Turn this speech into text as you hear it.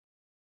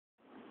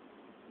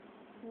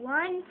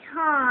One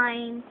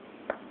time,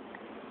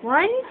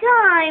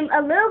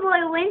 a little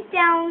boy went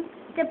down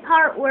the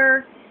part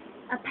where,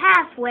 a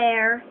path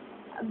where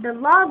the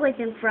log was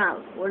in front,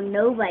 where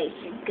nobody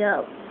should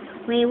go.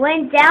 When he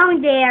went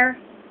down there,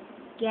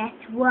 guess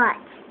what?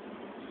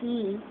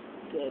 He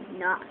did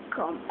not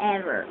come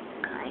ever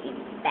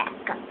came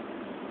back up.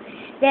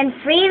 Then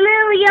 3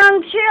 little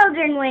young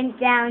children went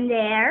down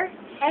there,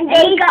 and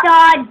they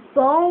saw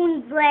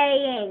bones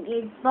laying,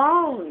 his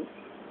bones.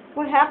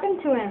 What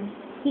happened to him?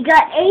 He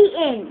got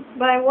eaten.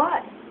 By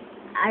what?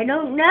 I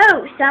don't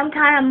know, some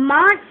kind of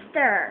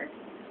monster.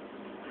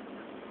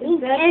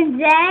 And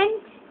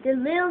then the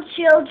little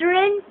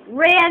children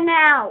ran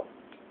out.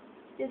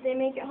 Did they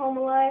make it home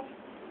alive?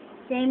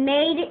 They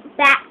made it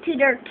back to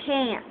their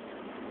camp.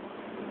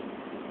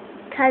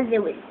 'Cause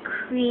it was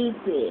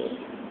creepy.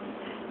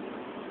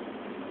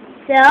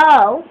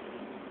 So,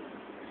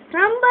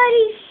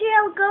 somebody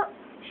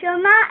shall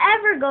not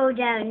ever go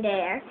down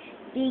there,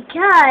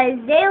 because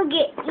they'll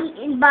get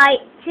eaten by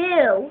it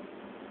too.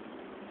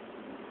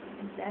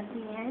 Is that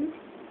the end?